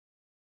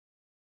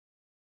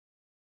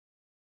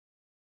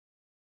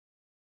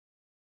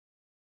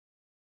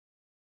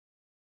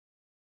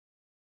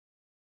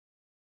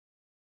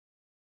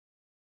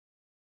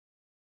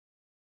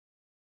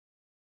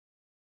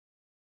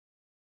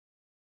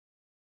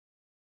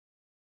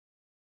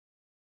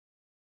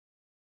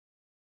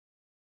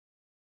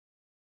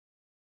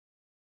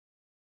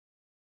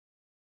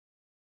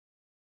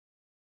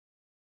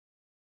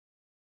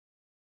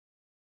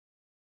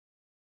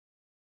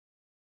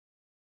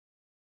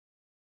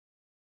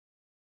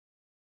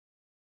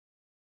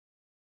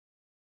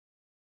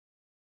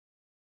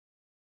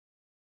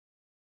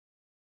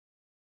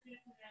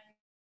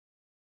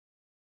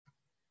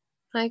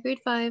Hi, grade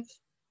 5.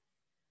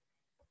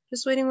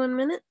 Just waiting 1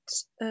 minute,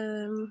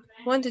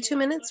 1 to 2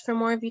 minutes for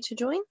more of you to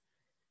join.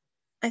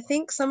 I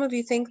think some of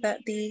you think that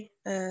the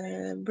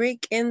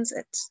break ends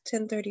at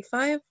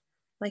 10:35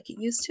 like it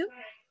used to.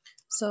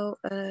 So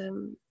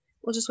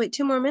we'll just wait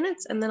 2 more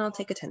minutes and then I'll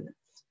take attendance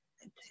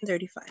at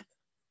 10:35.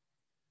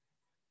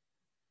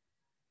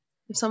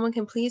 If someone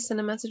can please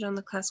send a message on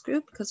the class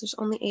group because there's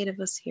only 8 of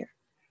us here.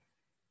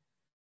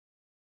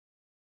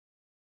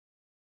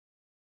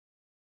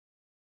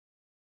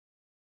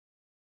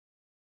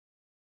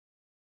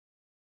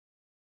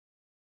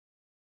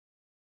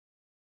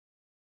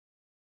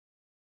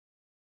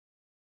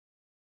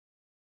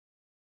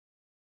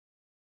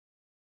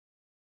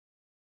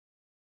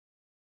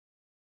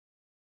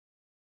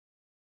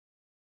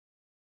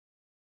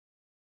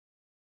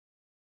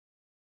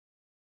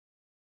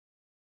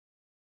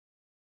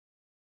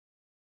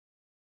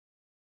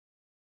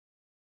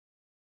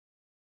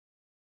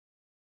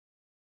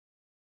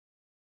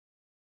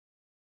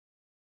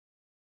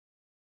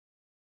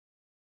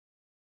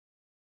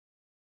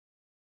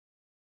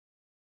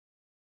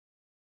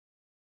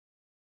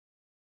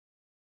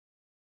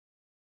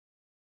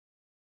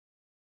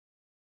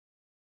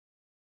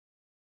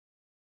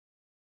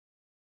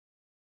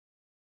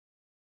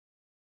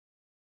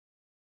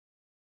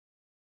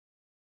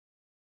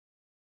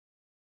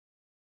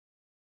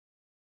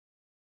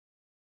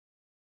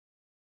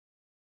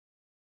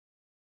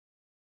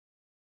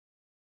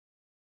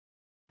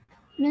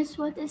 Miss,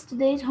 what is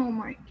today's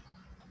homework?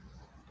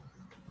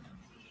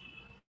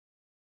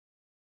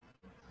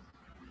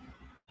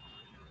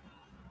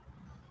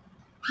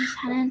 Miss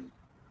Hanan?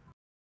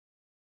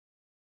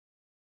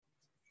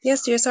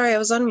 Yes, dear, sorry, I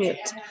was on mute.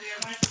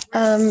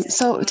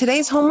 So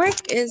today's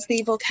homework is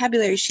the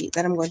vocabulary sheet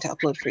that I'm going to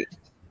upload for you.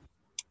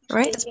 All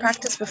right, it's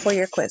practice before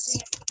your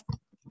quiz.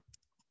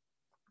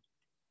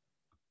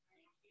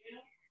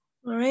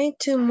 All right,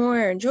 2 more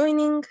are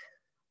joining.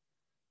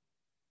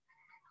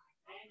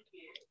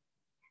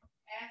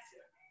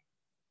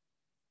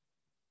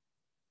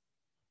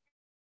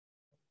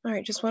 All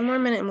right, just 1 more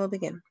minute and we'll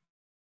begin.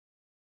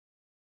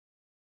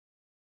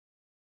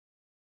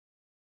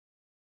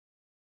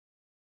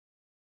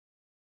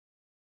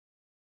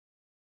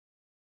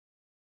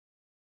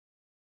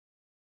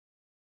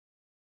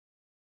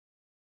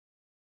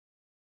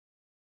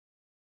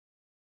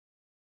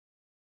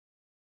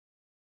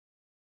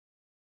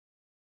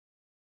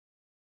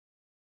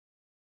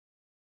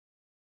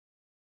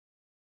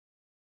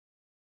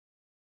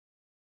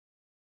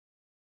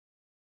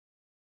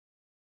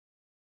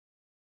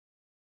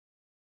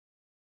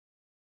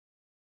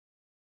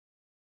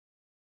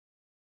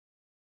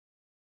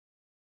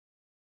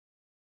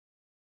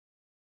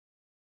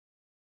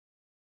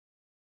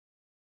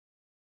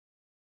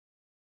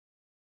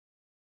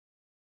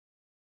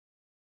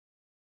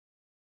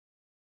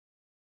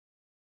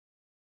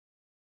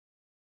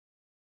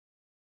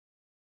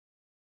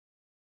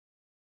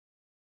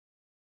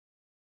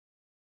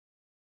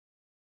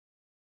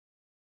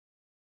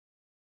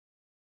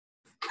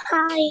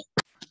 Hi.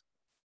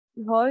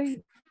 Hi.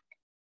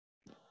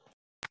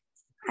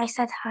 I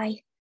said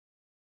hi.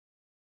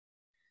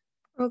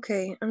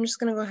 Okay, I'm just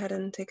gonna go ahead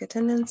and take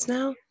attendance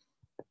now.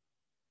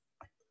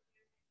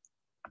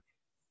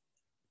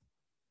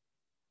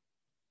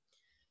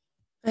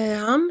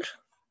 Amr,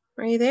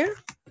 are you there?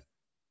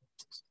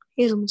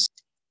 Here, Miss.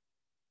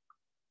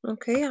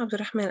 Okay,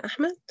 Abdurrahman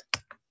Ahmed.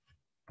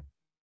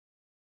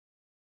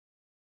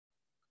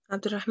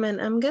 Abdurrahman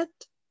Amgad.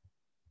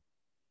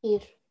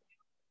 Here.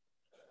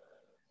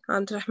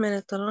 Abdurrahman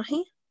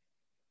Al-Tarahi.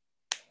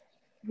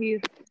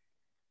 Here.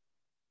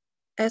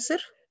 Asir.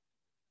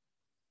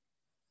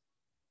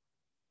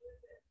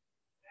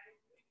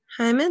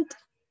 Hamid.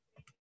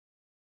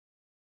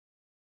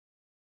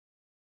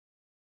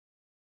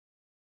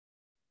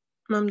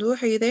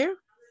 Mamdouh, are you there?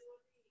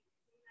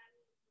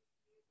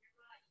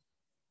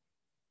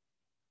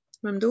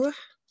 Mamdouh.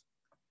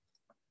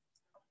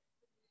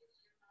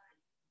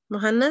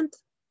 Muhannad.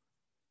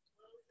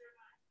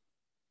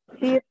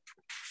 Here.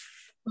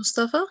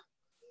 Mustafa.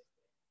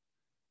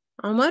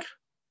 Omar.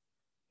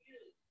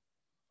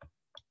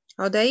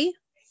 Uday.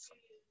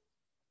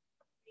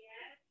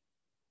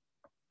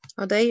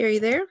 Uday, are you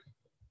there?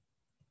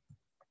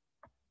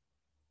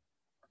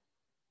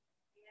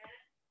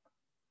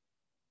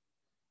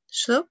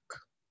 Shluk.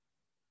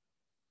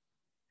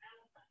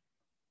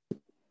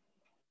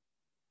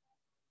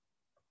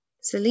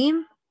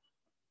 Salim.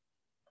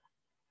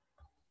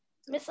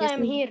 Miss, I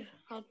am here.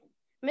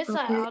 Miss,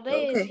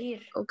 Uday is here.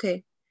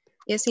 Okay.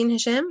 Yasin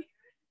Hisham.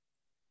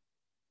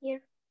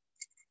 Here.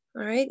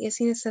 All right.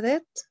 Yasin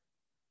Sadat.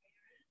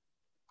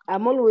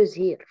 I'm always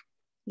here.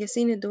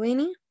 Yasin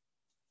Adwaini.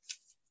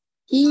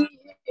 Here.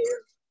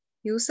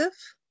 Yusuf.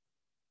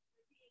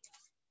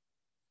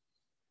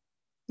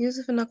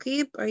 Yusuf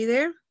Naqib, are you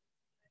there?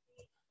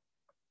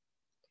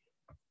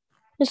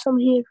 Yes, I'm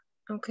here.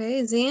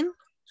 Okay. Zain.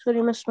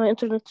 Sorry, Miss, my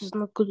internet is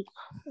not good.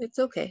 It's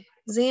okay.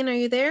 Zain, are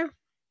you there?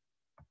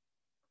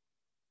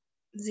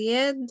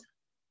 Ziad.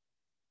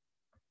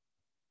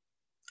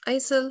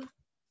 Aysel.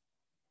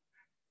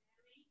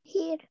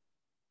 Here.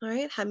 All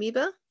right,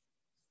 Habiba.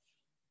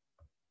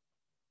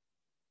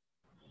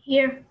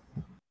 Here.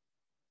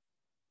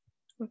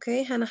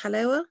 Okay, Hana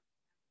Halawa.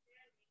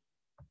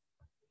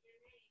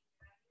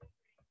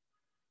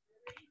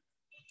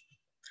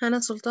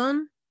 Hana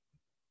Sultan.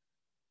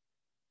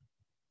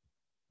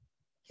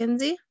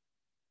 Kenzie.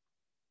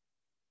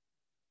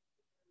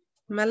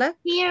 Malak.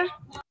 Here.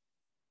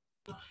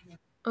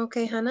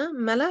 Okay, Hana.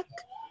 Malak.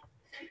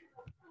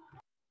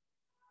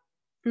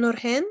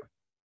 Nurhan.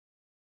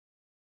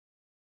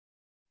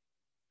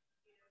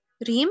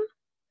 Reem.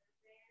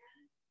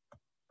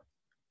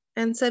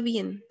 And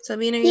Sabine.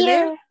 Sabine, are you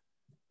there?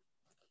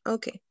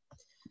 Okay.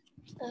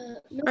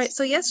 All right,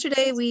 so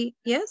yesterday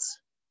yes?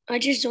 I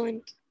just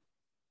joined.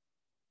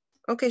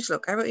 Okay,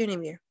 Shlok, I wrote your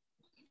name here.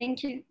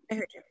 Thank you. I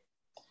heard you.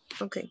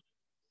 Okay.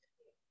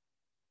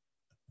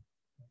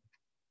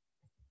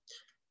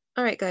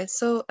 All right, guys.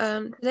 So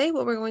today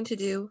what we're going to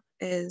do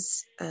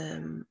is,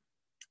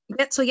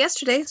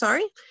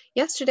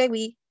 yesterday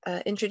we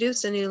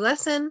introduced a new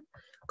lesson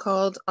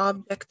called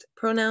object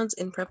pronouns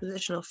in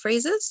prepositional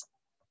phrases.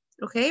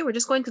 Okay, we're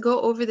just going to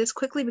go over this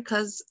quickly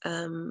because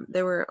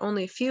there were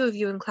only a few of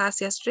you in class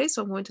yesterday,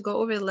 so I'm going to go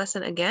over the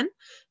lesson again.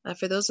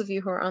 For those of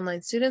you who are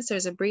online students,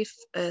 there's a brief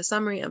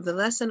summary of the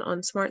lesson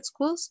on Smart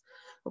Schools.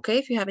 Okay,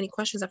 if you have any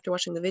questions after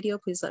watching the video,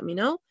 please let me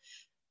know.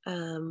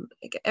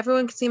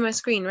 Everyone can see my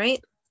screen,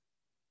 right?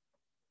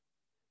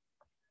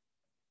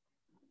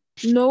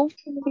 No.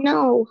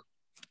 No.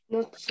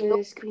 Not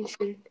screen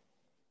sharing.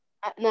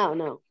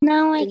 No.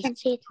 Now I can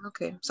see it.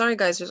 Okay, sorry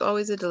guys, there's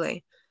always a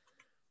delay.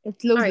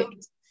 It's All loaded.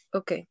 right,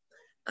 okay.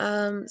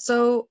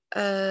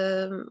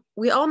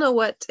 We all know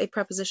what a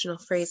prepositional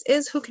phrase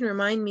is. Who can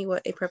remind me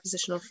what a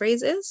prepositional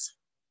phrase is?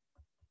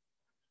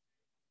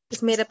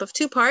 It's made up of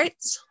two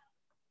parts.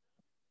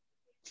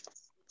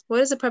 What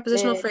is a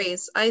prepositional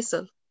phrase?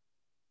 Aysel.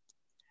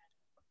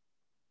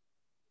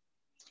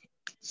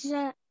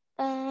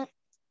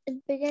 It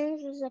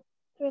begins with a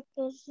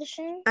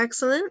preposition.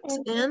 Excellent.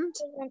 And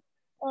an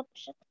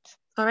object.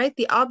 all right,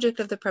 the object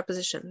of the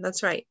preposition.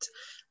 That's right.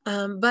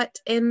 But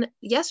in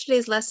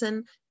yesterday's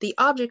lesson, the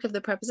object of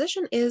the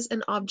preposition is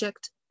an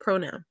object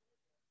pronoun.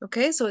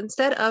 Okay, so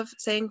instead of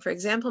saying, for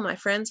example, my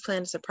friends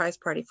planned a surprise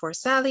party for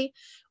Sally,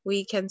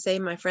 we can say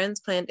my friends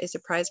planned a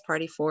surprise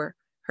party for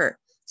her.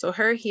 So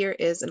her here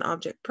is an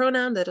object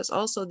pronoun that is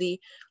also the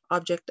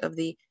object of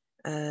the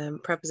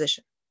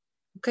preposition.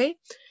 Okay,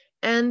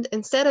 and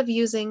instead of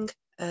using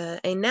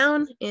a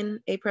noun in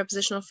a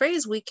prepositional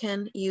phrase, we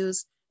can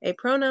use a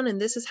pronoun, and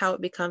this is how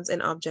it becomes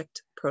an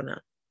object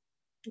pronoun.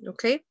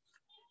 Okay,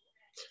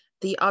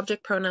 the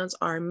object pronouns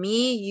are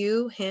me,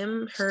 you,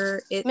 him,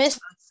 her, it, Miss,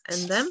 us,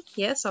 and them.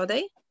 Yes, are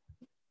they?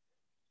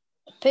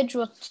 page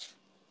what?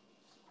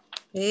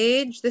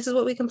 Page, this is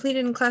what we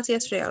completed in class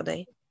yesterday all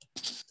day.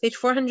 Page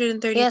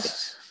 432.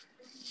 Yes.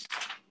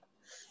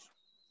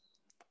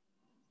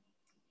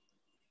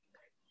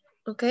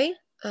 Okay,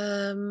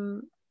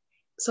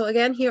 so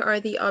again, here are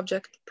the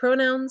object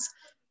pronouns.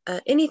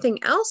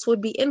 Anything else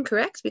would be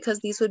incorrect because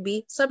these would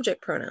be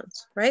subject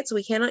pronouns, right? So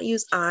we cannot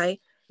use I,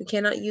 we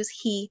cannot use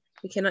he,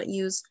 we cannot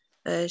use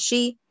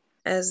she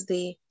as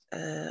the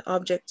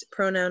object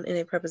pronoun in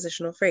a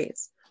prepositional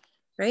phrase,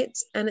 right?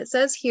 And it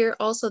says here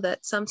also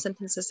that some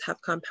sentences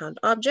have compound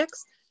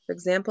objects. For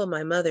example,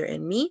 my mother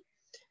and me.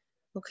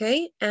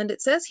 Okay, and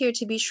it says here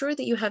to be sure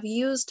that you have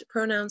used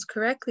pronouns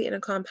correctly in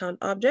a compound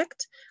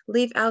object,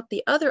 leave out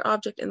the other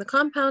object in the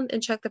compound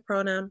and check the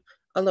pronoun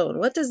alone.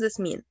 What does this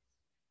mean?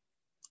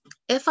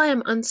 If I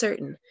am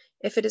uncertain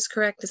if it is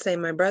correct to say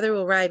my brother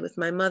will ride with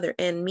my mother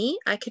and me,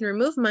 I can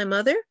remove my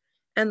mother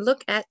and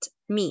look at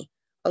me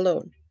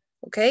alone.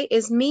 Okay,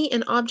 is me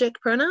an object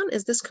pronoun?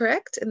 Is this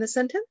correct in the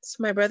sentence?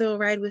 My brother will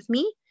ride with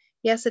me?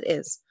 Yes, it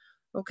is.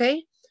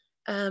 Okay.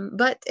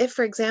 But if,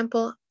 for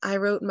example, I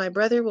wrote my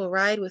brother will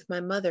ride with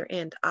my mother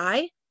and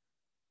I,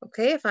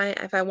 okay, if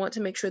I want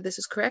to make sure this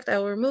is correct, I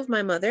will remove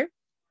my mother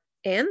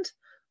and,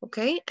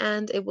 okay,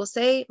 and it will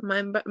say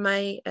my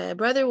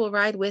brother will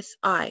ride with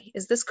I.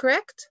 Is this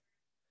correct?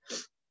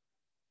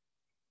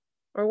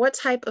 Or what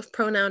type of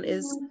pronoun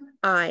is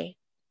I?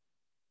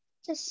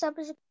 It's a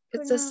subject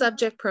pronoun. It's a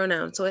subject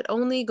pronoun, so it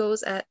only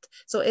goes at,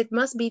 so it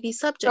must be the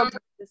subject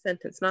of the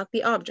sentence, not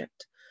the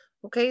object.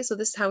 Okay, so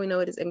this is how we know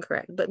it is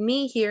incorrect. But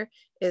me here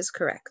is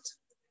correct.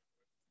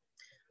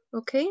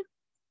 Okay.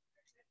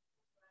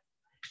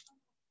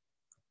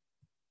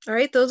 All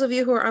right, those of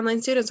you who are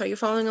online students, are you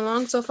following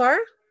along so far?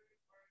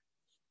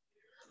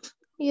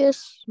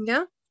 Yes.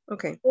 Yeah?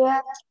 Okay.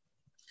 Yeah.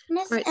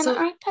 Miss, Right, and so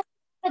I put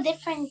a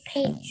different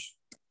page.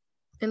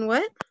 in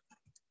what?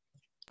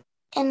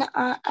 In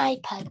our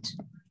iPad.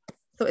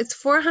 So it's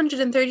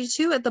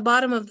 432 at the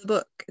bottom of the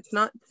book. It's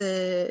not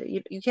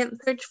the, you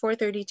can't search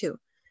 432.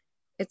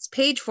 It's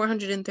page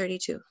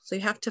 432. So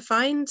you have to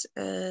find,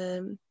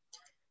 the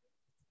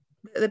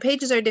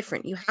pages are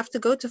different. You have to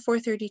go to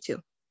 432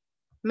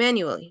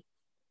 manually.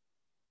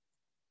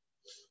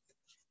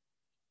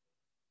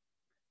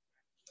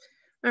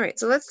 All right,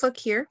 so let's look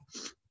here.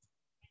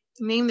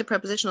 Name the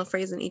prepositional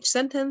phrase in each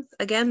sentence.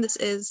 Again, this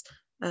is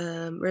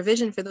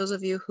revision for those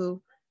of you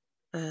who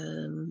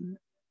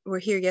were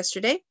here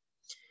yesterday.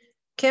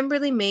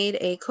 Kimberly made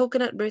a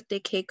coconut birthday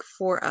cake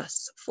for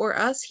us. For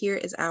us, here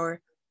is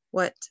our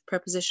what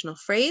prepositional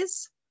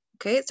phrase.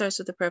 Okay, it starts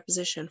with the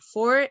preposition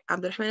for.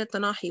 Abdurrahman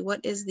al-Tanahi,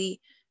 what is the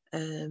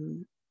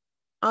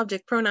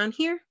object pronoun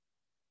here?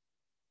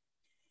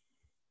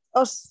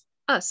 Us.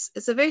 Us.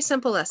 It's a very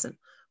simple lesson.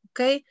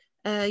 Okay,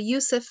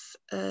 Yusuf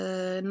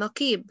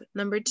Naqib,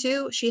 number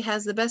 2, she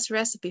has the best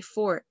recipe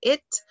for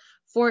it.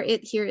 For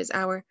it here is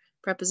our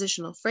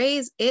prepositional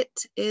phrase. It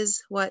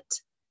is what?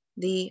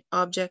 The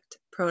object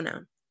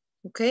pronoun.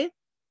 Okay?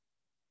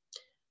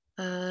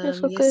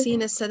 Yes, okay.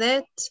 Yassine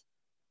Sadat,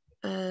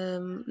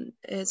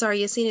 sorry,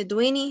 Yassine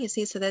Douini,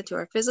 Yassine Sadat, you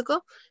are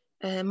physical.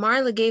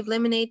 Marla gave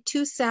lemonade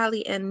to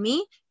Sally and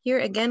me. Here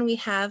again we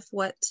have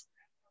what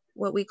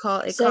we call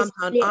a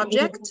compound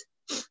object.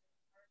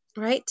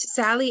 Right?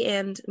 Sally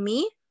and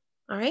me.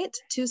 All right?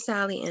 To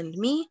Sally and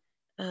me.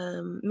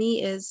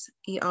 Me is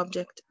the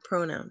object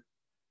pronoun.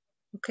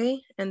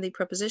 Okay? And the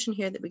preposition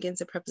here that begins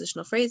the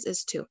prepositional phrase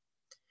is to.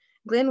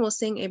 Glenn will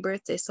sing a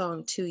birthday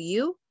song to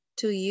you.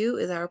 To you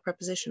is our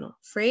prepositional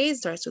phrase,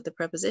 starts with the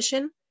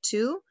preposition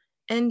to,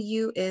 and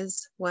you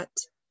is what?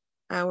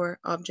 Our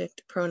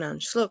object pronoun.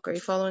 Shlok, are you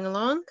following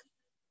along?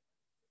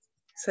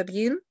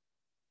 Sabine?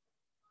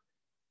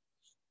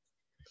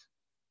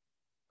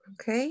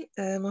 Okay,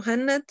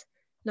 Mohannad,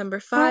 number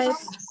 5.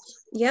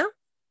 Yeah?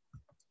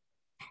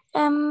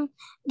 Do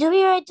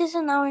we write this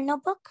in our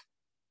notebook?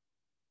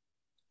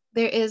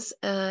 There is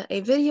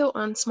a video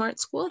on Smart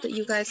School that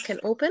you guys can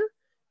open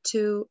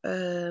to,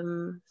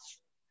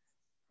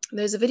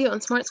 there's a video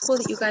on Smart School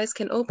that you guys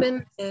can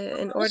open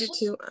in order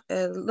to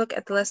look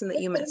at the lesson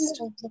that you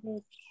missed.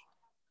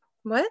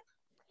 What?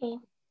 Okay.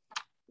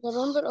 The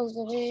number of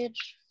the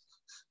page.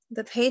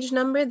 The page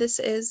number, this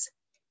is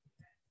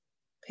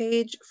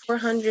page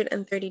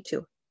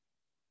 432.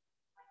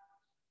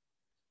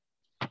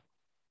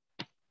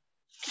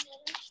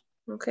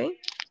 Okay.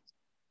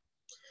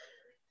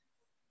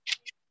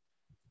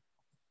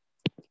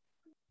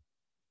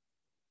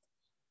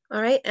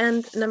 All right,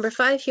 and number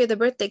 5 here, the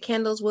birthday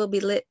candles will be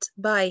lit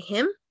by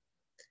him.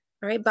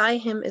 All right, by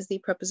him is the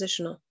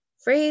prepositional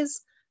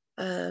phrase.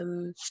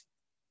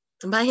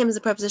 By him is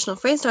the prepositional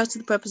phrase, starts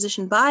with the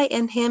preposition by,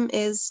 and him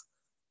is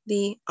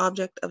the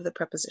object of the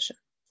preposition.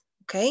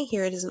 Okay,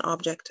 here it is an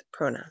object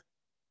pronoun.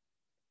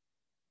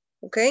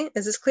 Okay,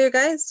 is this clear,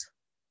 guys?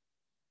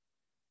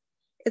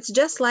 It's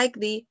just like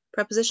the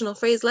prepositional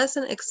phrase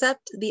lesson,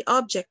 except the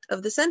object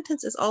of the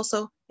sentence is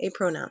also a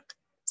pronoun.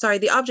 Sorry,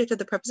 the object of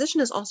the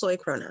preposition is also a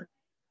pronoun.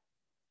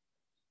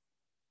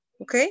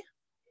 Okay,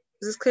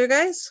 is this clear,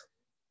 guys?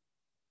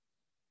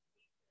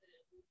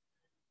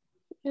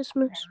 Yes,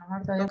 miss.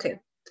 Okay.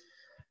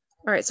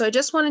 All right, so I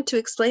just wanted to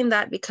explain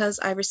that because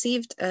I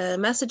received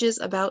messages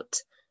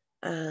about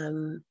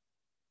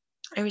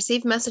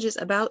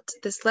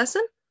this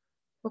lesson.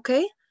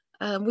 Okay,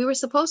 we were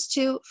supposed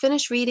to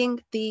finish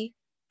reading the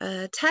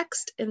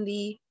text in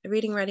the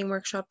Reading Writing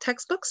Workshop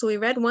textbook. So we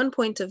read one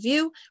point of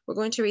view. We're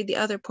going to read the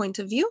other point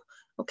of view.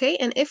 Okay,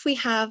 and if we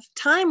have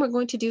time, we're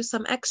going to do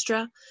some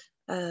extra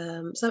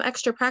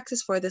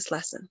practice for this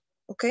lesson.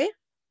 Okay.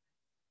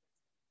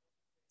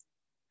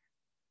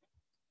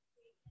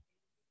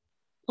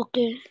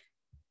 Okay.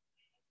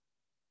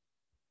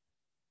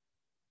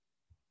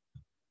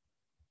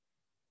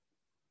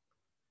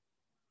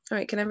 All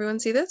right, can everyone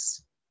see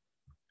this?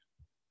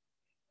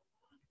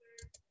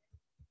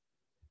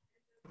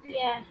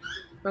 Yeah.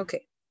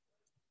 Okay.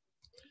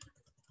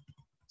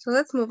 So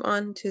let's move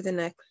on to the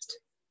next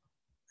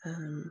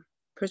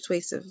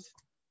persuasive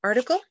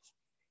article.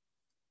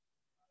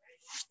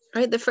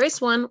 All right, the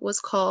first one was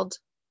called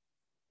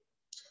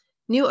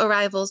New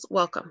Arrivals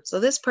Welcome. So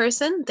this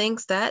person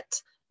thinks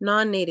that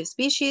non-native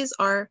species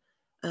are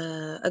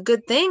a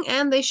good thing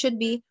and they should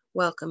be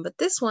welcome. But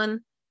this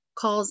one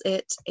calls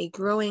it a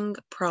growing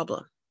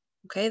problem.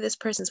 Okay, this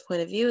person's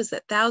point of view is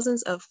that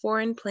thousands of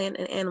foreign plant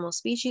and animal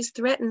species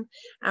threaten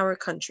our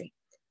country.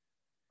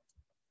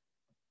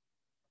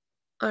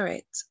 All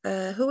right,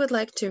 who would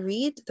like to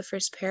read the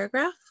first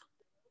paragraph?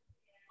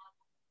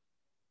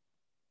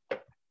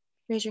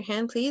 Raise your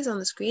hand, please, on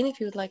the screen if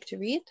you would like to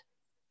read.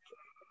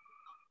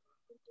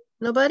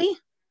 Nobody?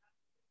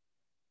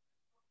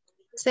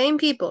 Same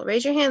people.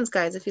 Raise your hands,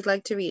 guys, if you'd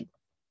like to read.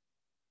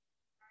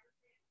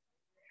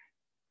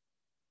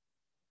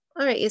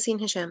 All right, Yassine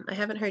Hisham, I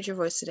haven't heard your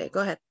voice today. Go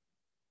ahead.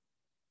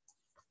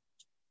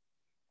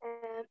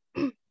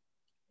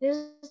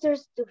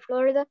 Visitors to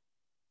Florida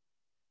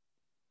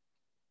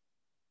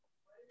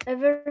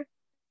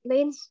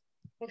Everglades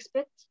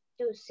expect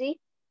to see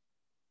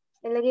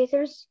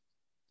alligators,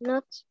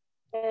 not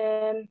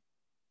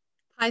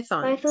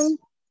python.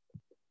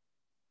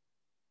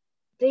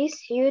 These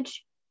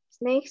huge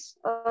snakes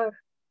are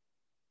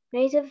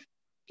native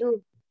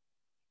to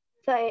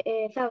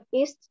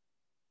Southeast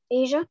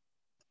Asia,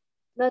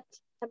 but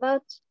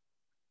about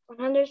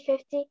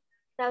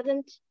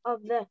 150,000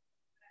 of the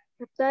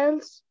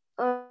reptiles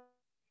are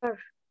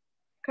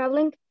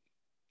traveling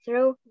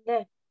through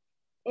the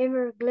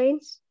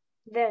Everglades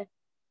The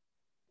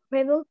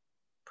probable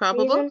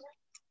Probable?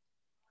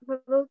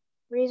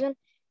 reason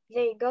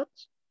they got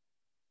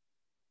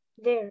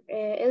there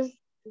is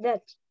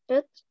that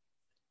pet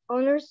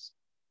owners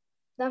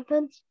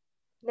dumped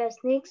the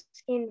snakes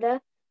in the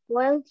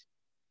wild.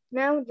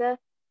 Now the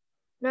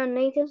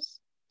non-natives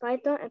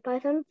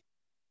pythons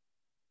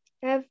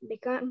have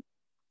become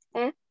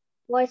a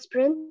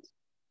widespread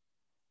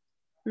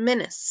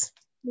Menace.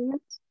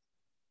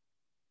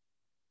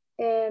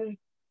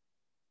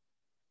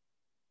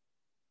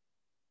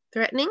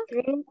 Threatening?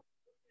 Trying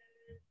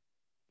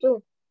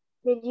to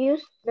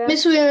reduce the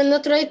Miss, we will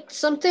not write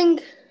something.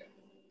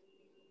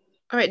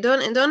 All right,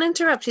 don't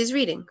interrupt. He's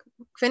reading.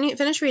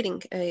 Finish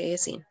reading,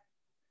 Yassine.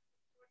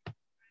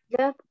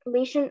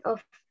 population of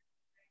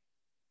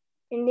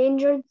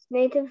endangered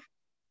native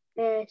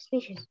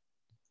species.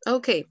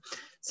 Okay,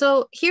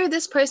 so here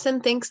this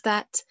person thinks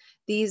that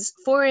these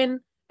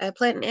foreign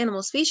plant and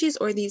animal species,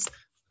 or these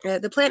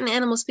the plant and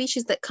animal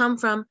species that come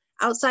from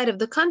outside of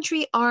the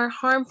country, are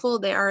harmful.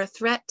 They are a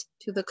threat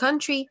to the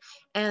country.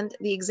 And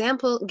the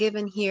example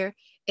given here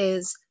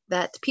is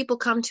that people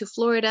come to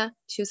Florida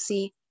to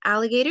see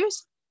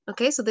alligators.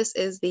 Okay, so this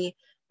is the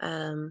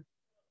an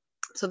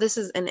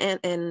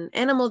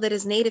animal that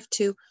is native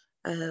to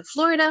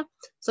Florida.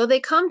 So they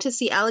come to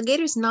see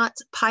alligators, not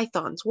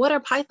pythons. What are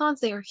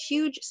pythons? They are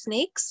huge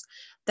snakes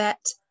that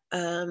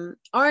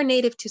are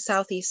native to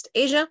Southeast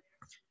Asia,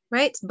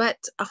 right? But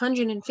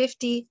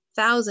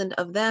 150,000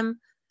 of them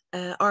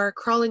are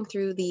crawling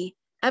through the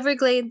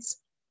Everglades,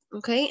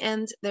 okay?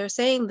 And they're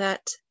saying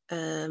that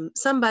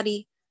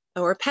somebody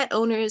or pet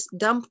owners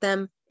dump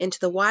them into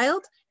the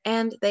wild,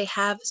 and they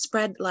have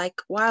spread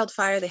like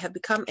wildfire. They have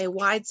become a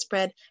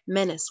widespread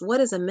menace.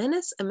 What is a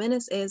menace? A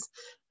menace is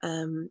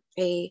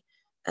something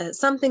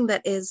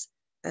that is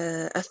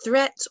a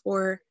threat,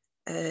 or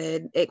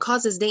it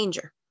causes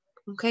danger,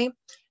 okay?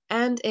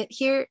 And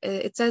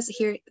it says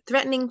here,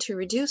 threatening to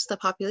reduce the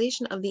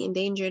population of the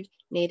endangered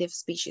native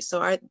species.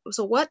 So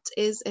what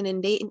is an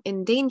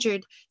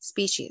endangered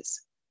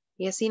species?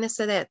 Yassina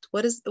Sadat,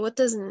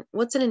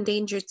 what's an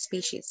endangered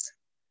species?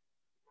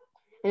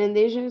 An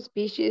endangered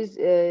species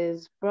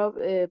is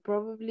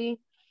probably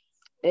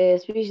a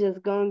species that's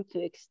going to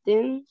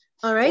extinct.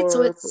 All right,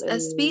 so it's a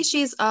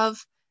species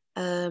of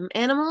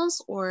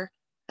animals or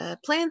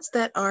plants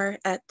that are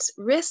at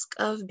risk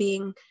of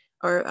being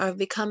or of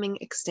becoming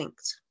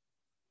extinct.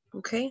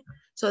 Okay,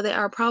 so they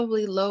are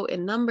probably low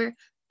in number,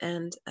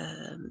 and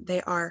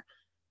they are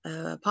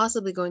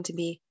possibly going to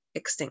be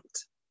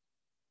extinct.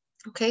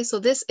 Okay, so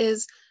this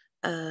is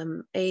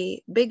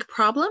a big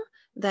problem,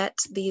 that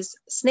these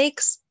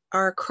snakes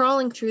are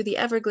crawling through the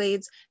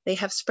Everglades. They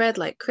have spread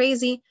like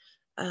crazy,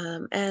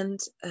 and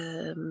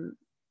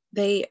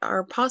they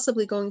are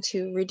possibly going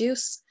to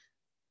reduce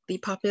the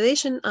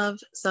population of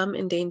some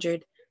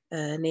endangered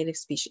native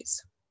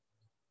species.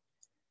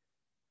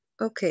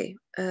 Okay.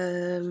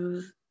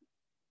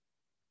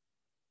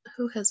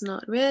 Who has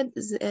not read?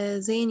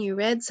 Zain, you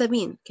read.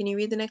 Sabine, can you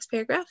read the next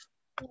paragraph?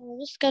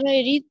 Yes, can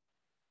I read?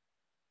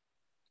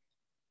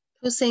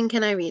 Who's saying,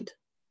 can I read?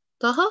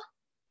 Taha?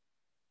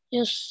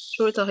 Yes.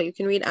 Sure, Taha, you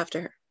can read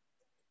after her.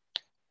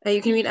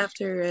 You can read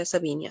after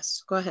Sabine,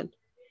 yes. Go ahead.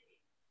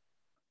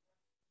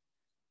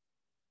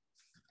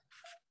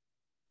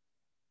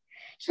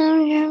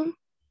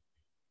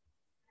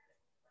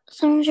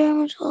 Some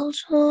Germans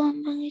also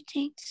among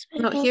things.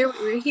 No, here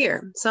we're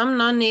here. Some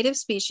non-native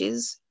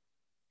species.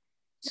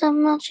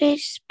 Some non-native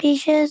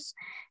species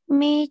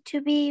may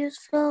to be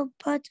useful,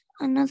 but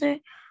another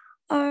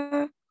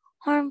are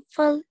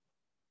harmful.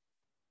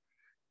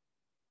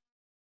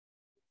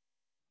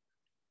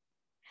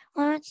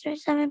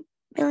 137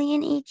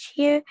 billion each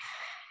year.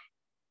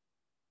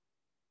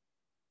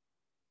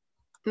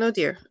 No,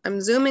 dear. I'm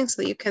zooming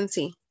so that you can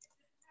see.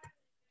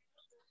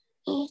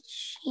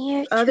 Each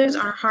year. Others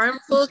are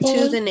harmful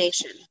to the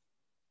nation.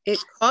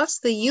 It costs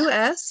the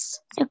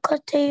U.S. It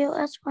cost the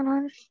U.S.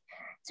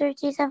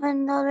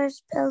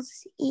 $137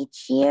 bills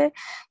each year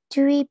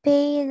to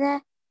repay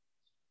the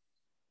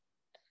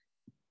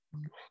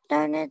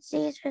darned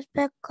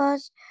disrespect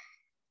caused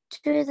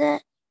to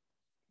the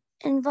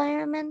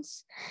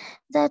environments.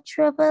 The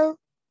trouble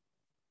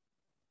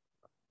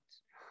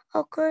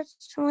occurs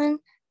when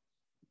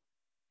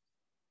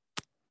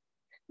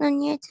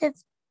non-native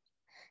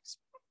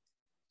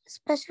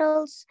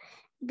specials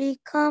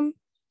become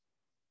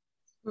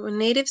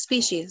native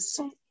species.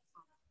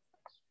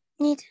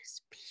 Native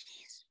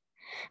species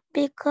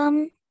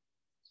become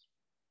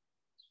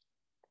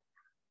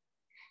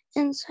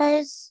in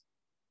size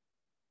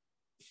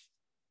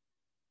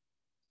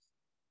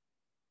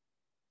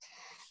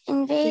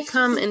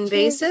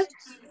invasive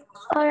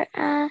or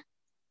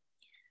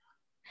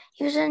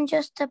using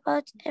just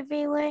about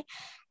everywhere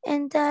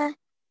in the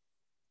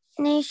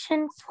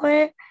nation.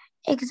 For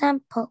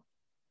example,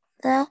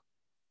 All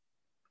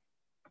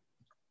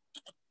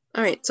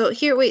right, so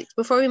here, wait,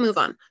 before we move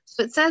on.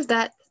 So it says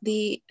that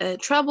the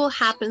trouble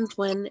happens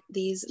when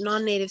these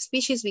non-native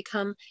species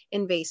become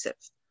invasive.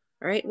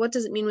 All right, what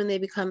does it mean when they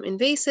become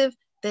invasive?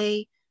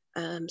 They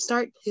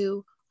start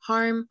to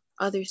harm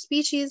other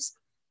species.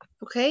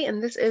 Okay,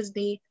 and this is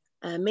the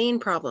main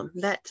problem,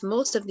 that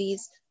most of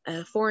these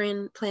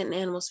foreign plant and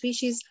animal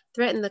species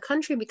threaten the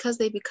country because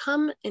they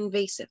become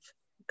invasive.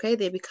 Okay,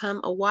 they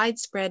become a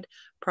widespread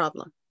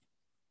problem.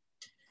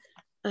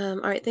 All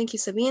right, thank you,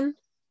 Sabine.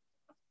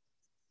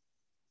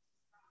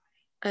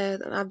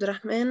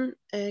 Abdurrahman,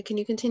 can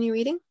you continue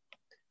reading?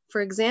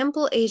 For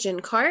example,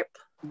 Asian carp.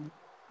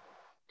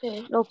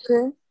 Okay.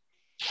 Okay.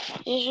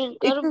 Asian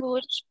carp,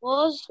 which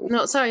was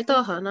No, sorry,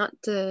 Taha, not,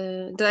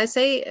 did I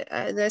say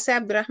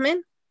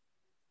Abdurrahman?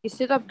 You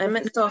said up I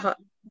meant Taha.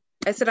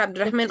 I said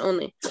Abdurrahman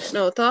only.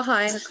 No,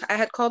 Taha, I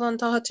had called on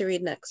Taha to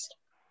read next.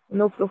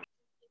 no problem.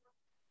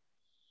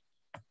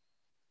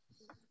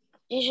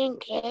 Asian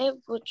crab,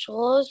 which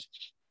was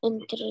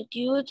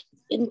introduced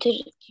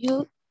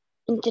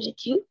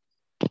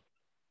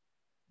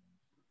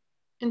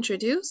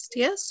Introduced,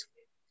 yes?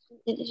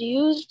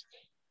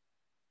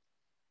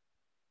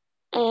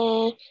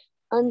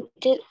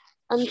 until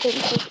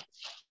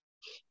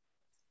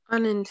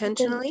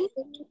Unintentionally.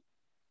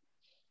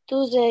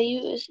 to the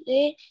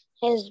USA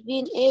has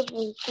been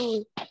able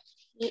to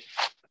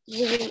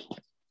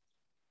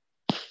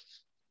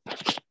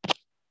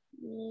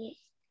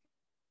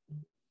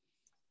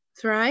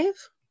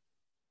Thrive.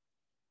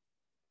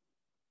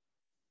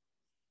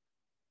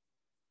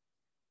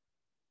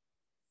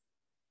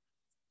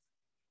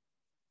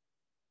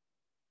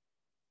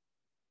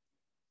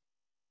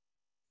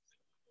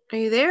 Are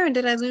you there, or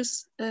did I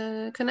lose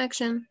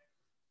connection?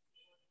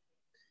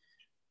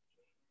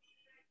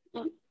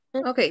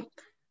 Okay.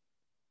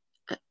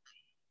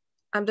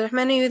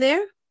 Abdurrahman, are you there?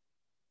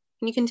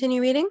 Can you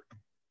continue reading?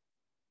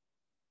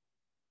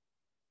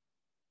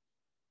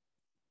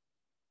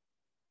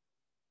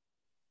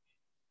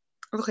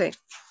 Okay.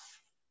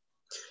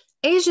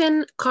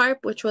 Asian carp,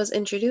 which was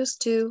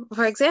introduced to,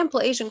 for example,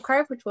 Asian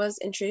carp, which was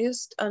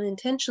introduced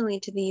unintentionally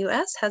to the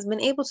US, has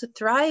been able to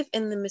thrive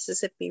in the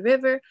Mississippi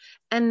River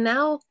and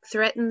now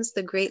threatens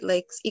the Great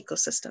Lakes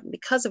ecosystem.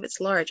 Because of its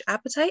large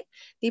appetite,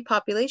 the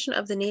population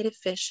of the native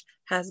fish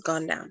has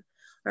gone down.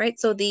 All right,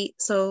 so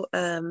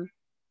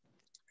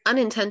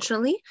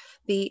unintentionally,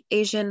 the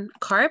Asian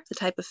carp, the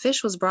type of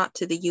fish, was brought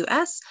to the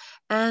US,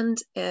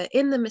 and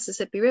in the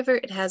Mississippi River,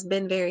 it has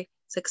been very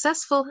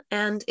successful,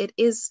 and it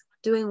is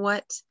doing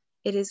what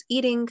it is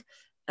eating.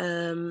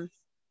 It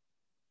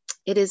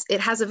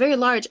has a very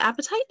large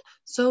appetite,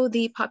 so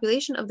the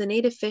population of the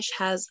native fish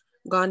has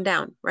gone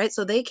down, right?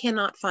 So they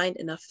cannot find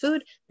enough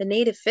food, the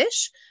native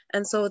fish,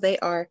 and so they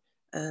are,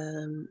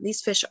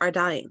 these fish are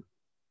dying.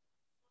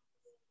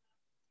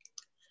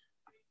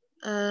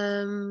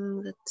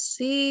 Let's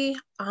see,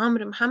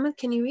 Amr Muhammad,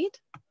 can you read?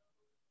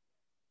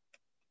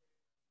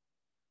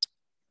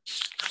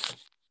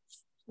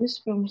 This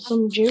from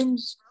some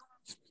germs.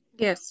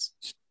 Yes.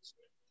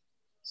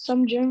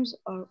 Some germs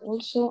are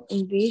also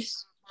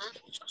invasive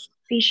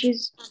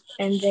species,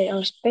 and they are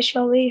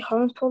especially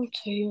harmful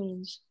to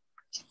humans.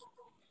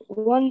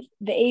 One,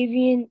 the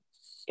avian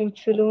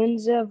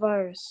influenza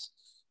virus,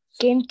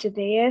 came to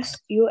the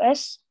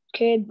US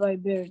carried by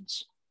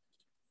birds.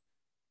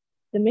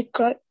 The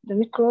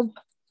microbe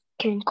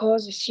can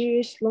cause a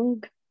serious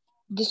lung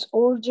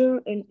disorder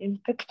in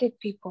infected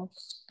people.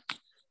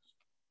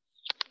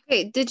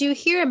 Okay, did you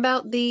hear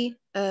about the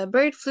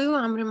bird flu,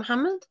 Amr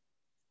Muhammad?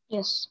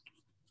 Yes.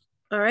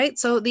 All right,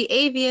 so the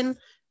avian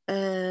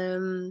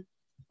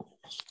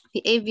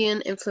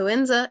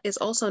influenza is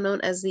also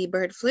known as the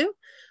bird flu.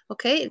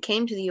 Okay, it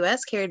came to the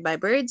US carried by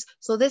birds.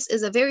 So this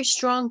is a very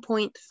strong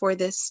point for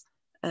this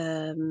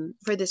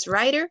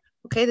writer.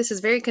 Okay, this is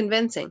very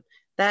convincing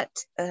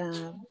that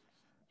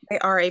they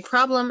are a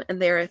problem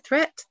and they're a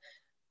threat.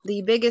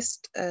 The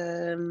biggest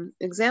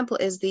example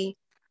is the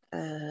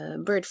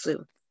bird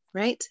flu,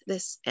 right?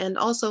 This, and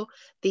also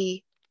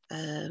the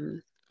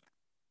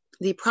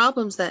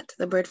problems that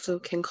the bird flu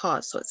can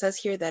cause. So it says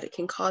here that it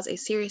can cause a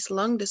serious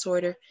lung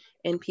disorder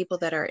in people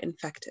that are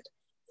infected.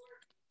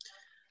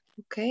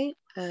 Okay,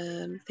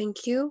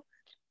 thank you.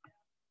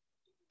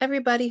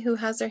 Everybody who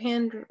has their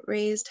hand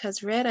raised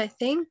has read, I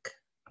think.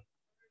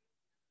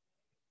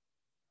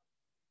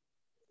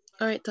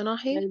 All right,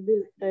 Tanahi.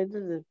 I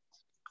didn't.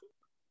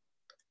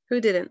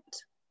 Who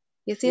didn't?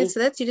 Yasin Me.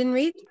 Sadat, you didn't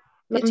read?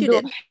 Yes, you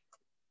did.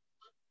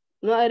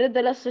 No, I read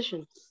the last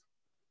session.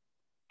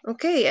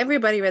 Okay,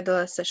 everybody read the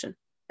last session.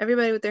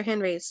 Everybody with their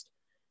hand raised.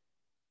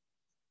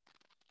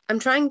 I'm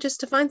trying just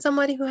to find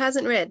somebody who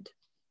hasn't read.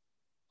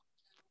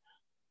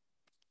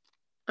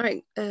 All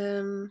right,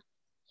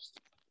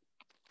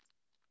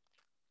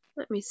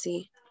 let me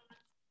see.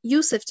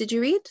 Yusuf, did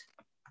you read?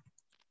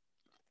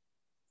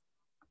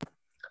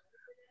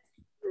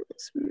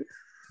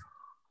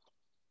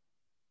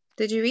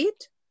 Did you read?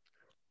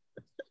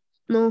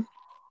 No.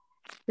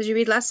 Did you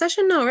read last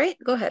session? No, right?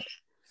 Go ahead.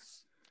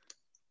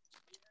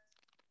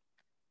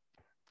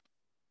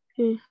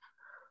 Okay.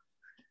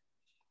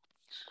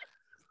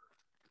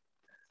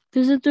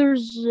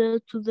 Visitors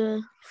to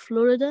the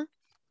Florida.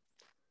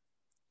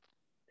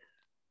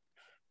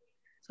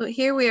 So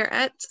here we are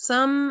at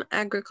some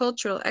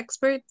agricultural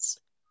experts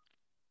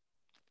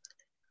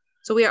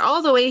So we are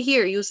all the way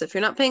here, Yusuf.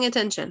 You're not paying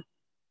attention.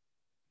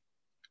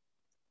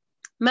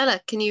 Mela,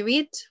 can you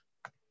read?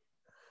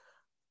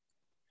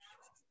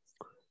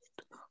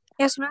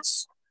 Yes,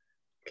 miss.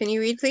 Can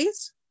you read,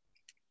 please?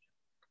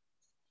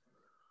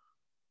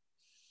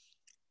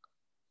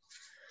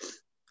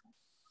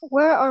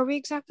 Where are we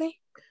exactly?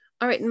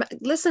 All right,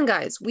 listen,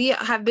 guys. We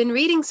have been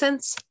reading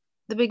since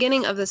the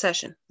beginning of the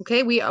session.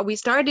 Okay, we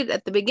started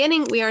at the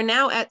beginning. We are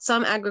now at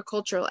some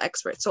agricultural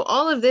experts. So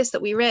all of this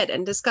that we read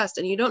and discussed,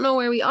 and you don't know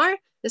where we are,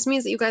 this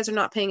means that you guys are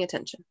not paying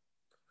attention.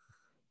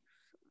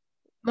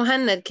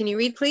 Mohannad, can you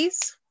read,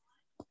 please?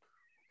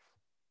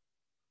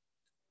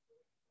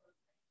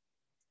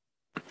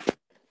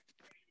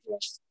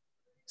 Yes.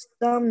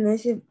 Some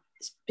native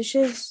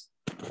species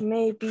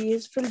may be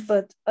useful,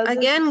 but others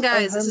Again, are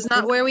guys, this is not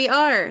harmful. where we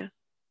are.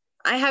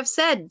 I have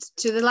said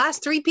to the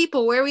last 3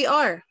 people where we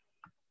are.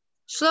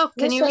 Shlok,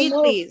 can you Miss, I read,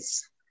 know.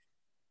 please?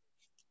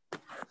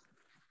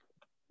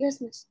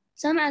 Yes, miss.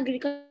 Some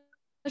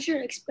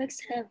agriculture experts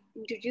have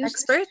introduced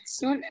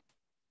Experts?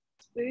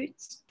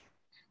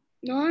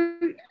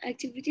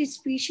 non-activity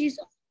species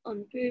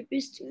on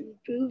purpose to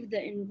improve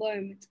the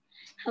environment.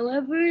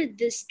 However,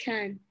 this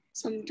can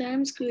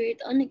sometimes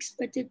create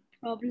unexpected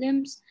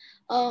problems.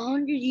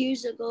 100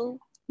 years ago,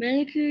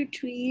 molecular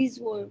trees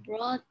were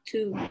brought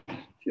to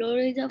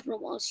Florida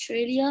from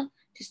Australia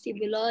to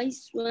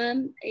stabilize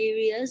swamp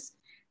areas.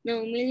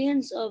 Now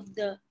millions of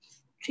the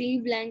tree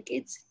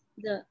blankets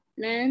the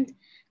land,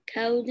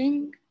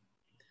 crowding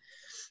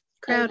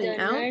Crowding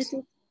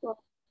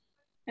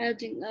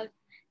out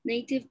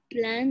native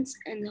plants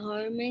and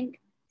harming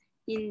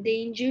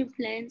endangered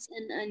plants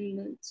and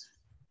animals.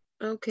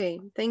 Okay,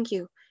 thank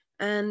you.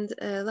 And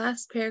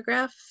last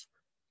paragraph.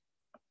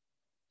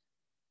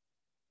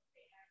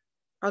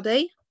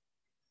 Ade?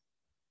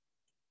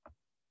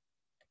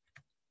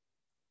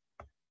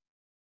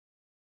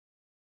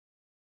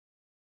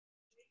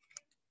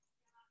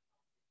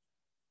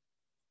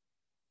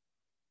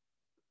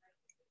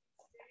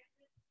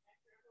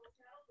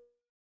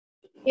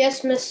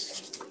 Yes,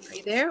 miss. Are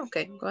you there?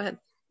 Okay, go ahead.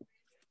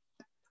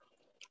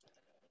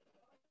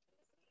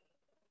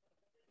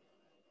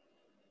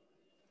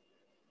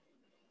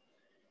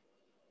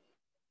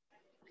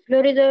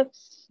 Florida,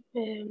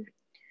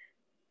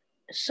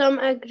 some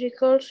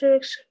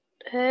agricultures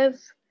have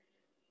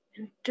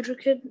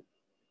intricate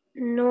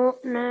no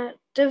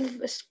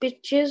native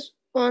species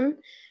on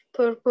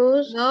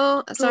purpose.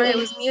 No, sorry, I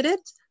was muted.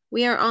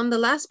 We are on the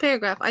last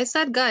paragraph. I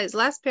said, guys,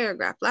 last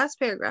paragraph, last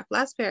paragraph,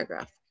 last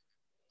paragraph.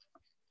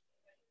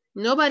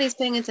 Nobody's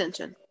paying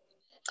attention.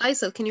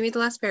 Aisel, can you read the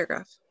last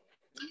paragraph?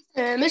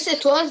 Miss,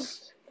 it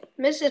was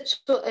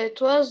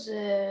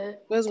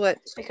Was what?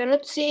 I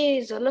cannot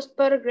see the last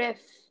paragraph.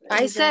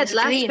 I in said the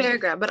last screen.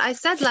 paragraph, but I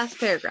said last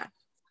paragraph.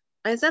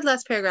 I said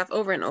last paragraph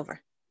over and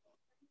over.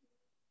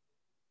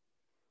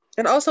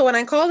 And also, when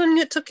I called on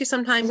you, it took you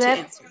some time to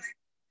answer.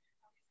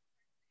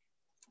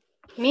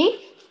 Me?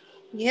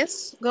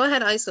 Yes, go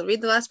ahead, Aisel.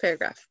 Read the last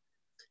paragraph.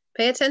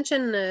 Pay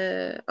attention,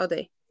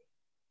 Ade.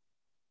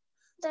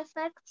 The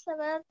facts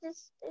about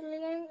this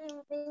alien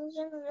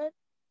invasion led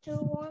to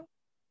one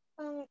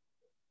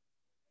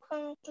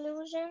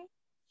conclusion: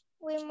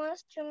 we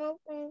must remove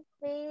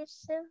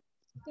invasive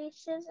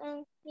species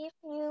and keep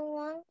new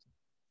ones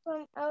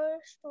from our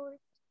shores.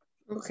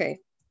 Okay,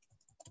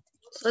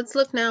 so let's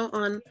look now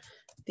on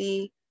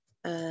the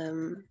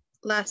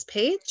last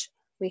page.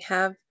 We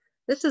have,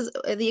 this is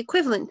the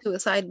equivalent to a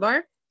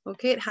sidebar.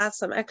 Okay, it has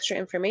some extra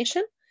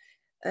information.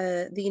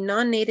 The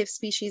non-native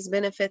species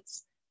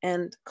benefits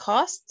and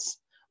costs.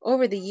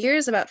 Over the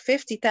years, about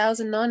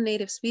 50,000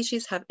 non-native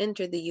species have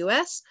entered the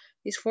US.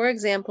 These 4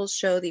 examples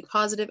show the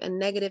positive and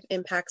negative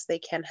impacts they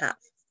can have.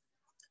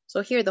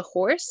 So here the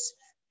horse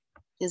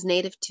is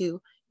native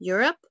to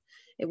Europe.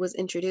 It was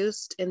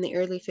introduced in the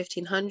early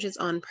 1500s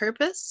on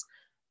purpose.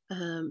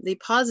 The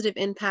positive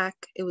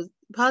impact, it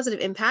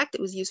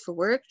was used for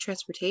work,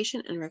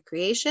 transportation, and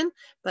recreation,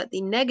 but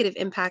the negative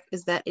impact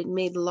is that it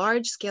made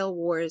large-scale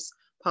wars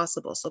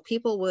possible. So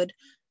people would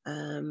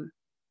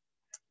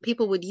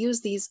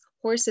use these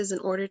horses in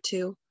order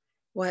to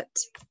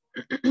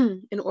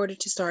in order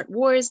to start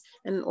wars,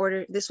 and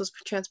this was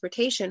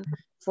transportation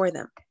for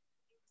them.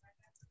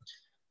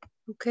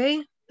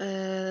 Okay,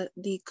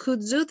 the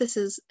kudzu, this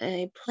is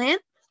a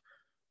plant.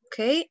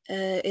 Okay,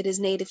 it is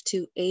native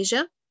to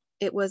Asia.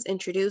 It was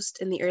introduced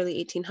in the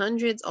early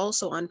 1800s,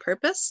 also on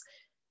purpose.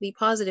 The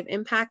positive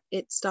impact,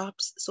 it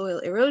stops soil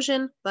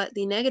erosion, but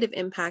the negative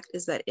impact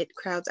is that it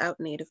crowds out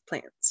native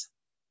plants.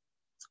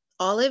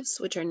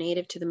 Olives, which are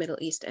native to the Middle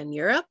East and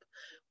Europe,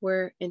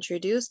 were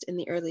introduced in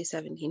the early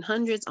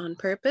 1700s on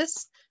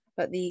purpose,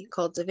 but the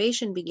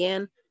cultivation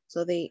began,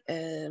 so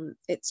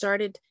it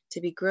started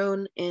to be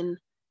grown in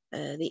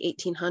the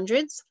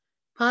 1800s.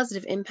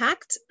 Positive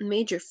impact,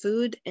 major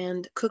food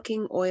and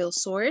cooking oil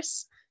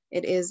source.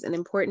 It is an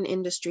important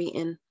industry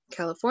in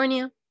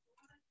California,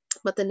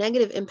 but the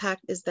negative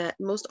impact is that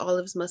most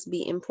olives must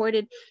be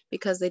imported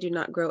because they do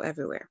not grow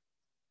everywhere.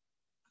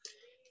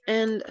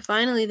 And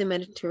finally, the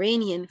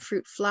Mediterranean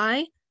fruit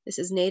fly. This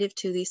is native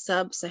to the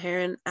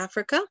sub-Saharan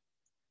Africa.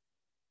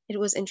 It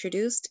was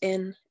introduced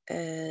in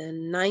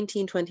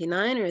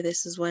 1929, or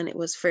this is when it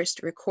was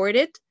first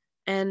recorded,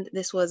 and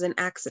this was an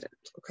accident,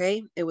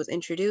 okay? It was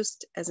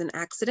introduced as an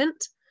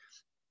accident.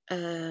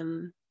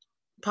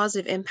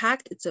 Positive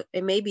impact,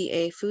 it may be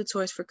a food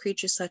source for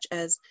creatures such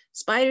as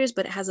spiders,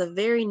 but it has a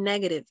very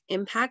negative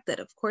impact that,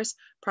 of course,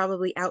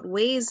 probably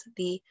outweighs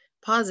the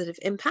positive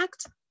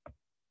impact.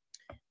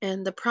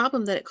 And the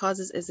problem that it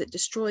causes is it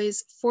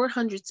destroys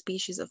 400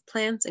 species of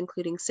plants,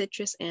 including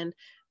citrus and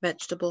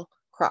vegetable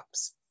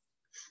crops.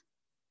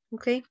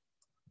 Okay.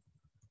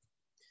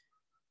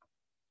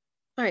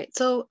 All right,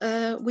 so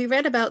we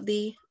read about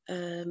the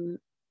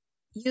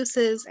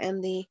uses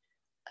and the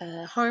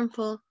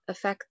harmful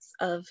effects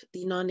of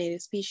the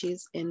non-native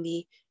species in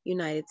the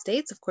United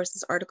States. Of course,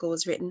 this article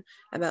was written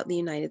about the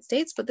United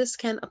States, but this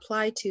can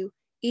apply to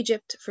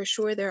Egypt for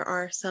sure. There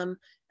are some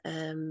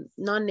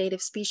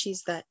non-native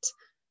species that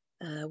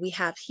we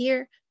have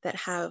here that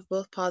have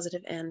both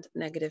positive and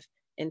negative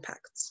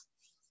impacts.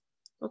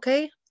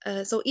 Okay,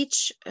 so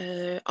each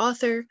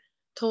author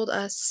told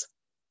us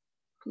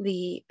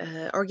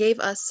or gave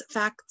us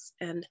facts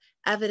and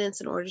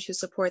evidence in order to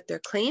support their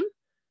claim.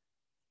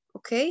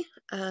 Okay,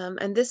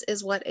 and this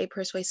is what a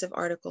persuasive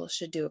article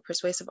should do. A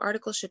persuasive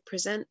article should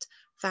present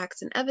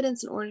facts and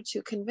evidence in order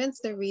to convince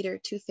their reader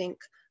to think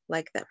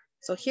like them.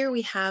 So here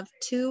we have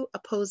two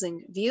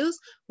opposing views.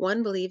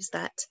 One believes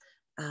that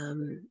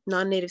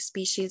non-native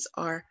species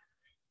are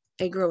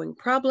a growing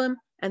problem,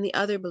 and the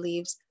other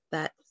believes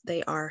that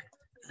they are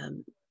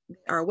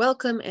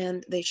welcome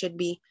and they should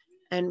be,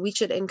 and we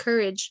should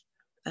encourage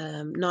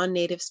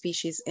non-native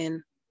species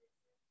in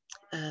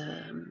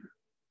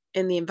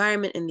the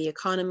environment, in the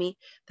economy,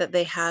 that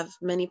they have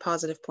many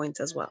positive points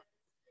as well.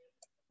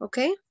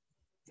 Okay,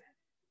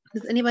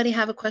 does anybody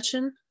have a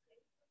question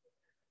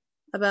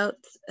about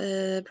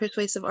a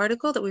persuasive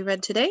article that we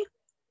read today?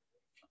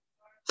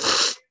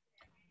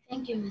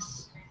 Thank you,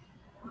 Miss.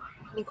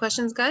 Any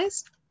questions,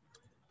 guys?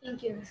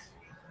 Thank you, Miss.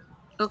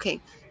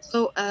 Okay,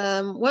 so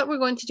what we're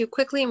going to do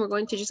quickly, and we're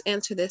going to just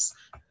answer this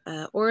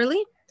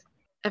orally.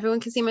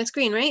 Everyone can see my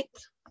screen, right?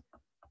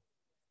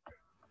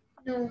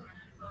 No.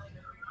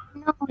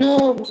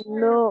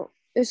 No,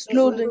 it's Okay,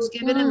 we'll loading. just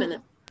give it a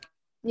minute.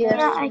 Yes.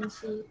 Yeah, I can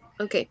see.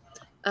 Okay,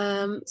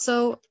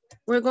 so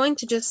we're going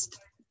to just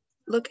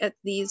look at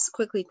these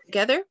quickly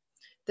together.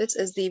 This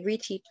is the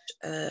Reteach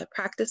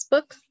practice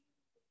book.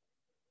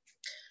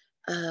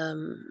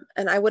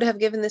 And I would have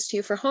given this to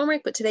you for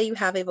homework, but today you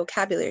have a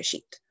vocabulary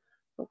sheet.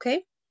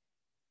 Okay,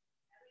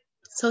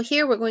 so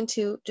here we're going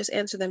to just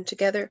answer them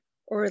together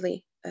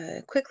orally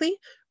quickly.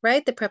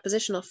 Write the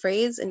prepositional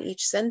phrase in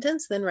each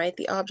sentence, then write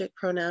the object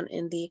pronoun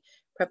in the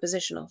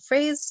prepositional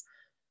phrase.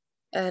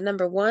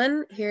 Number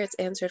one, here it's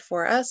answered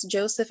for us.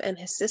 Joseph and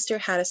his sister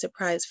had a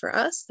surprise for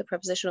us. The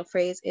prepositional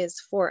phrase is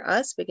for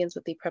us, begins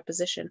with the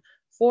preposition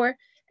for,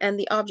 and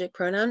the object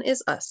pronoun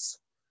is us.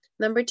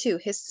 Number two,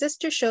 his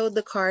sister showed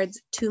the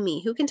cards to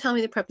me. Who can tell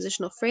me the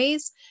prepositional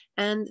phrase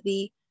and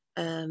the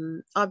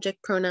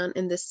object pronoun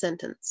in this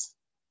sentence?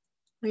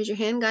 Raise your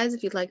hand, guys,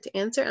 if you'd like to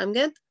answer. I'm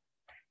good.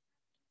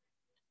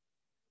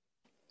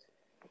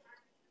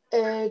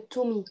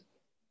 To me.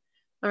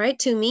 All right,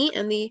 to me,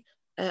 and the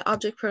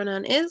object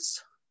pronoun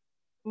is?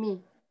 Me.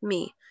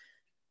 Me.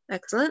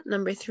 Excellent.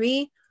 Number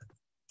three,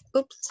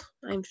 oops,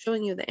 I'm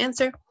showing you the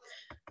answer.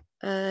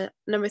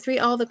 Number three,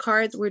 all the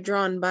cards were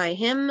drawn by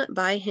him.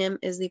 By him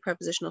is the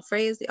prepositional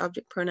phrase. The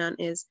object pronoun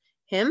is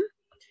him.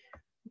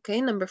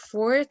 Okay, number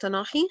four,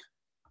 Tanahi.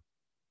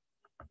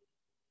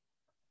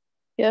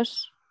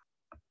 Yes.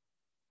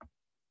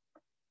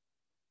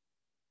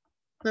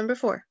 Number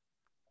four.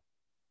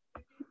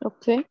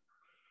 Okay.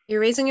 You're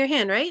raising your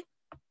hand, right?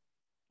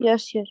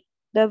 Yes, yes.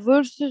 The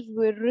verses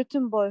were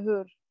written by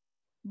her.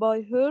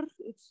 By her,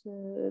 it's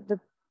the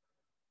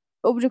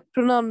object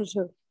pronoun is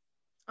her.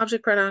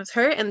 Object pronoun is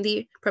her, and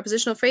the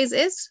prepositional phrase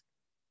is?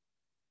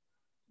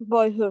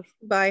 By her.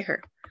 By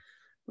her.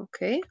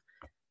 Okay.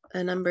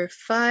 Number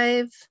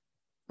five,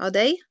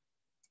 Ade.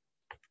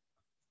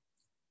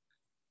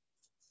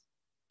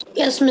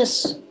 Yes,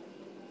 Miss.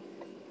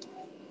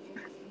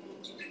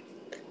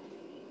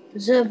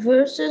 The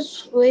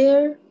verses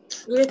were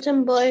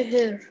written by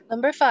her.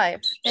 Number five.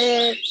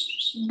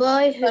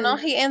 By her.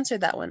 Tanahi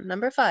answered that one.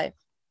 Number five.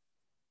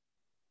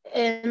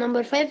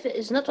 Number five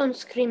is not on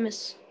screen,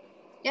 Miss.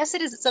 Yes,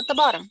 it is. It's at the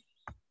bottom.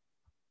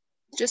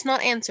 Just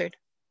not answered.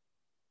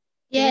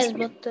 Yes,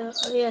 but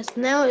yes,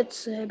 now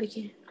it's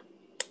beginning.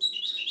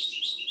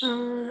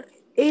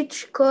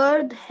 Each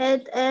card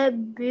had a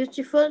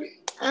beautiful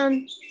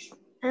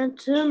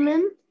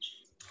Antonym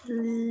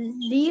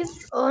leaf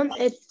on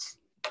it.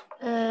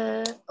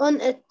 On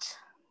it.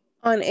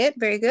 On it,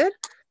 very good.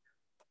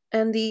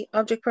 And the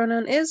object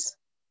pronoun is?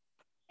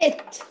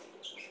 It.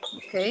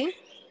 Okay,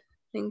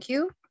 thank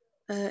you.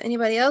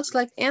 Anybody else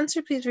like to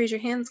answer? Please raise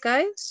your hands,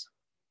 guys.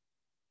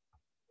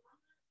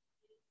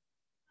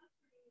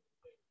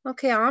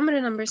 Okay, Amr,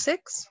 number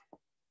six.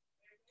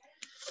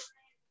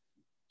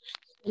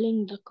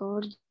 Spelling the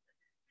cards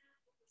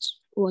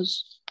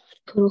was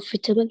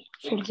Profitable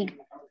for them.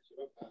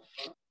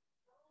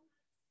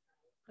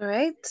 All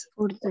right.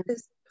 For them.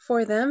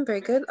 For them,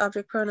 very good.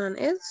 Object pronoun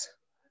is?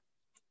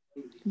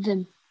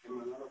 Them.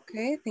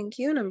 Okay, thank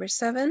you. Number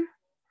 7.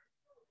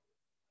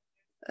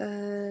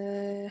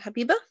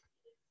 Habiba?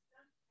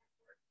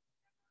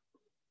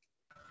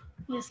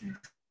 Yes.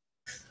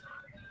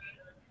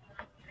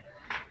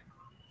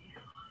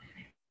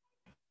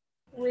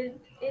 With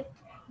it,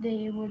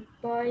 they would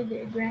buy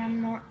their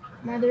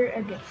grandmother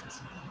a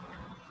gift.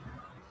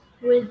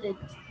 With it.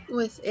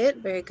 With it,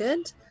 very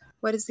good.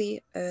 What is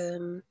the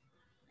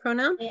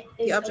pronoun? It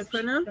The is object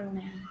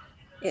pronoun?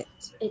 It.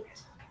 It.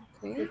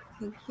 Okay,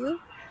 thank you.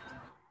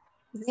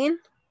 Zain?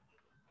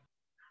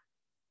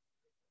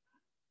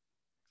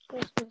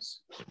 Yes.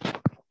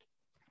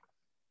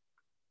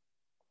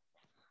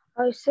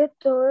 I said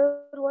to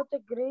her, what a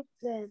great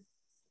plan.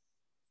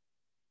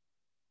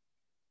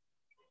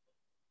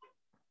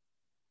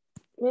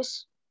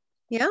 Miss,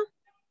 Yeah?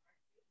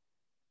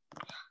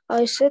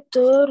 I said to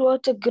her,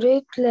 what a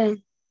great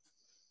plan.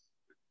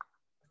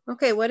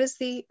 Okay, what is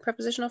the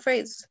prepositional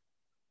phrase?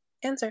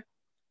 Answer.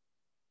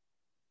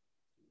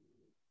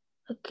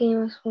 Okay,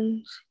 miss,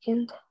 1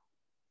 second.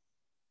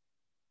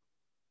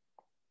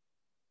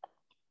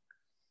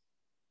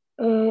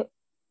 To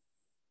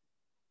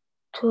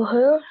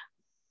her.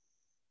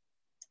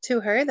 To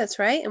her, that's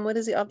right. And what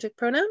is the object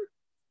pronoun?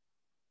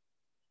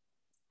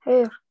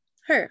 Her.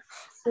 Her.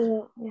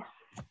 Yeah.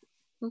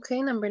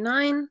 Okay, number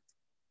 9.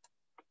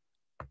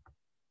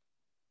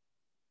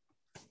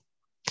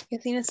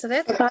 Yathina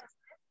Sadet?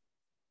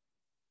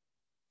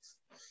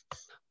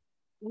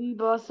 We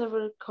bought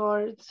several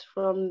cards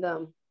from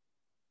them.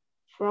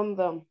 From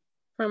them.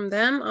 From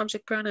them,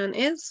 object pronoun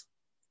is?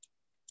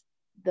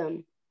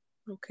 Them.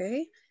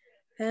 Okay.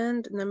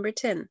 And number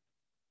 10.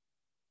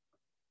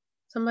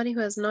 Somebody who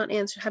has not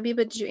answered. Habiba,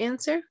 did you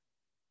answer?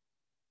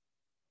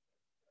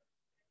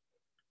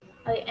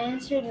 I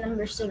answered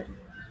number 7.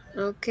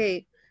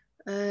 Okay.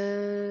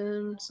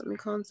 So let me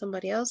call on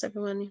somebody else.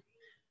 Everyone.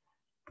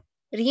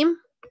 Reem?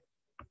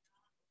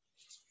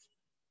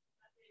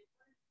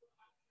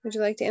 Would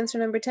you like to answer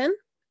number 10?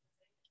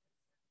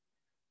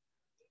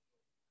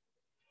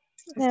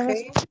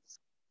 Okay.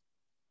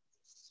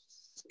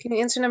 Can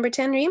you answer number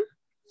 10, Reem?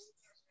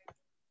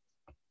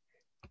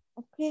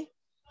 Okay.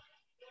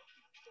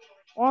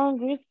 One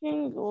great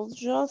thing was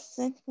just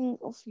thinking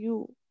of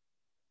you.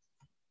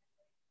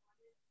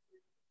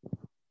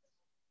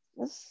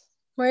 Yes.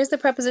 Where is the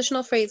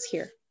prepositional phrase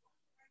here?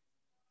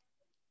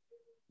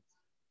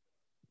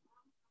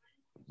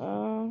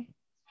 Of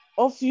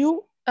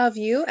you. Of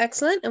you,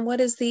 excellent. And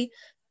what is the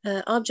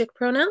object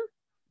pronoun?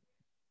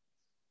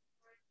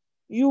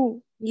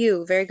 You.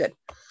 You, very good.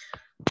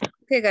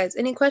 Okay, guys,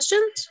 any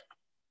questions?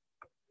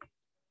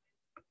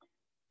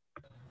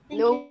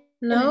 No.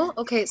 No?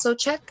 Okay, so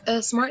check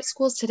Smart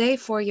Schools today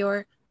for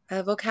your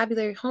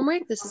vocabulary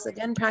homework. This is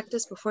again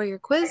practice before your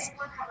quiz.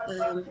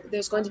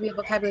 There's going to be a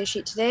vocabulary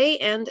sheet today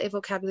and a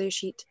vocabulary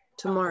sheet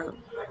tomorrow.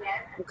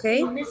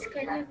 Okay? Miss,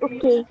 can you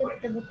please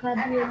put the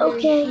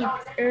vocabulary sheet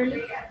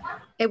early?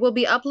 It will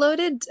be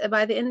uploaded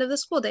by the end of the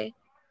school day.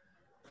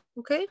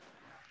 Okay?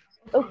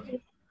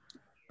 Okay.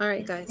 All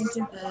right, guys.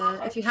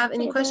 If you have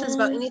any questions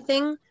about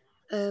anything,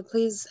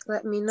 please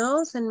let me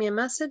know. Send me a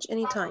message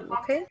anytime,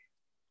 okay?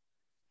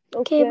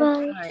 Okay, bye.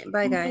 All right,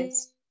 bye,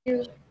 guys.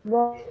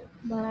 Bye.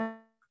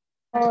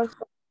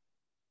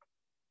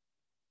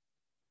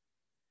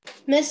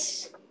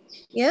 Miss,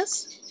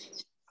 Yes?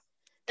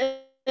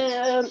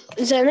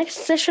 the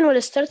next session will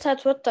start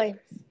at what time?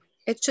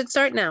 It should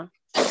start now.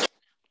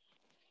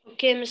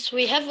 Okay, Miss,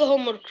 we have the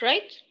homework,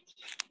 right?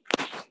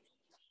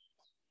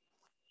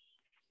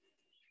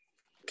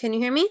 Can you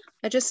hear me?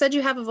 I just said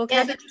you have a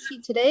vocabulary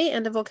sheet today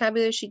and a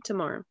vocabulary sheet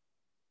tomorrow.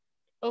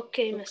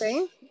 Okay, Miss.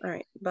 Okay? All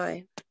right,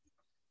 bye.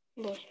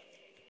 Bye.